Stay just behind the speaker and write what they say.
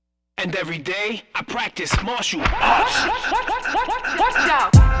And every day, I practice martial arts. Watch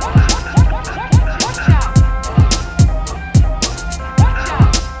out! Watch out!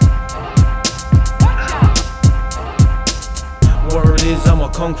 Word is I'm a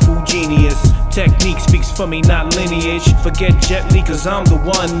kung fu genius. Technique speaks for me, not lineage. Forget Jet Li, cause I'm the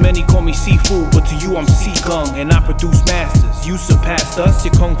one. Many call me seafood, but to you I'm Seagung. And I produce masters, you surpassed us.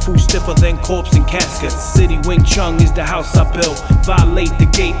 Your kung fu stiffer than corpse and caskets. City Wing Chun is the house I built. Violate the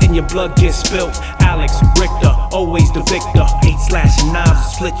gate and your blood gets spilt. Alex, Richter, always the victor. Hate slashing knives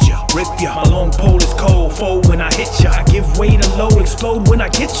to split ya, rip ya. My long pole is cold, fold when I hit ya. I give way to low, explode when I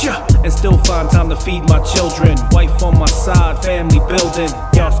get ya. And still find time to feed my children. Wife on my side, family building.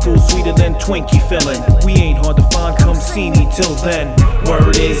 Y'all school sweeter than Twinkie filling. We ain't hard to find, come see me till then.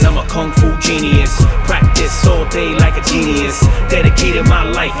 Word is I'm a kung fu genius. Practice all day like a genius. Dedicated my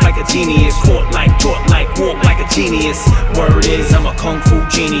life like a genius. Fought like, taught like, walk like a genius. Word is I'm a kung fu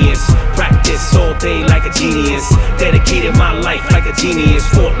genius. Practice all day like a genius. Dedicated my life like a genius.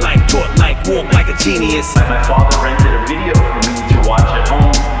 Fought like, taught like, walk like a genius. My father rented a video for me to watch at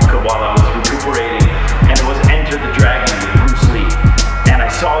home while I was recuperating, and it was Enter the Dragon with Bruce Lee. And I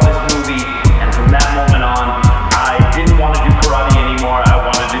saw this movie, and from that moment on, I didn't want to do karate anymore. I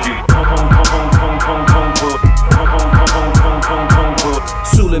wanted to do kung fu.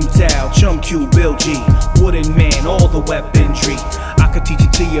 Sulim Tao, Chum Q, Bill G, Wooden Man, all the weaponry. I could teach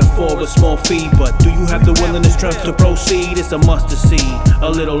it to you for a small fee, but do you have the will and the strength to proceed? It's a must to see. A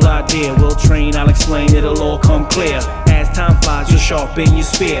little idea, we'll train, I'll explain, it'll all come clear. As time flies, you'll sharpen your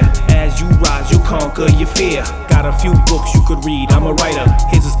spear. As you rise, you'll conquer your fear. Got a few books you could read, I'm a writer.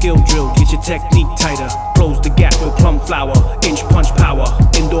 Here's a skill drill, get your technique tighter. Close the gap with plum flour, inch punch power.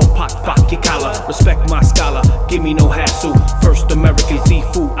 Indoor pot, fuck your collar. Respect my scholar, give me no hassle. First American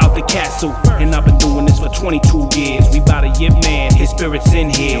seafood out the castle. And I've been doing this for 22 years. We bout to yip man, his spirit's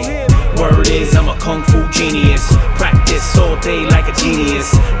in here. Word is I'm a kung fu genius. Practice all day like a genius.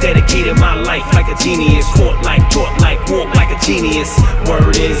 Dedicated my life like a genius. Fought like, taught like, walk like a genius.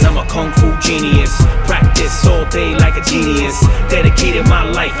 Word is I'm a kung fu genius. Practice all day like a genius. Dedicated my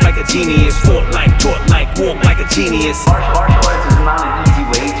life like a genius. Fought like, taught like, walk like a genius. Martial arts is not an easy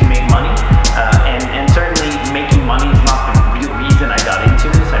way to make money, and certainly making money is not the real reason I got into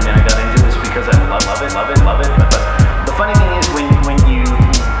this. I mean, I got into this because I love it, but